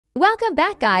Welcome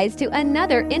back guys to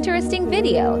another interesting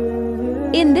video.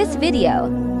 In this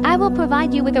video, I will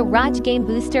provide you with a ROG game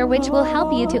booster which will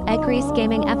help you to increase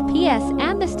gaming FPS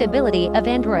and the stability of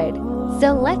Android.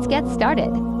 So let's get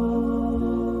started.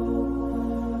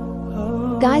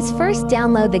 Guys, first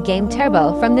download the game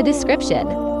Turbo from the description.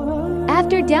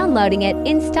 After downloading it,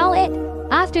 install it.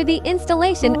 After the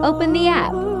installation, open the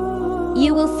app.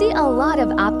 You will see a lot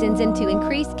of options to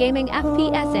increase gaming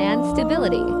FPS and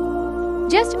stability.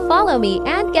 Just follow me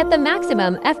and get the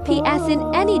maximum FPS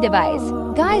in any device.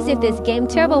 Guys, if this game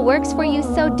Turbo works for you,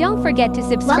 so don't forget to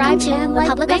subscribe and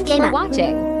like. Thanks for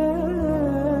watching.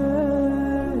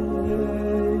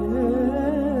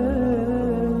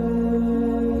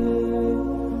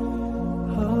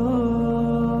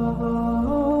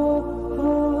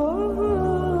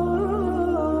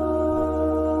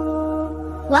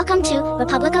 Welcome to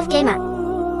Republic of Gamer.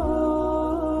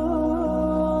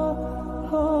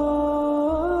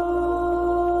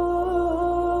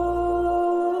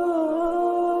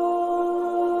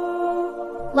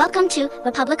 Welcome to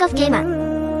Republic of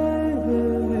Gamer.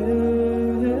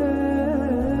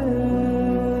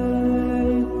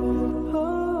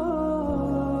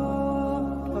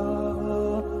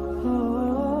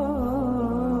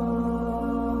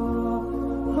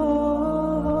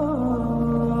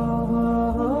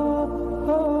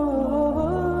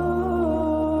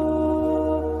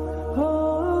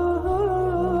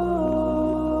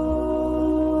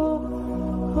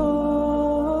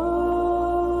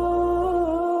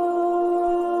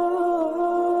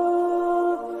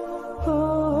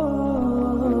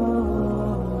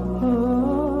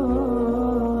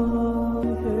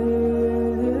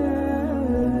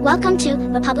 Welcome to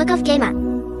Republic of Gamer.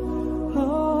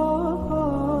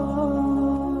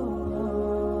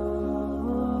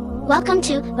 Welcome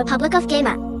to Republic of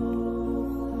Gamer.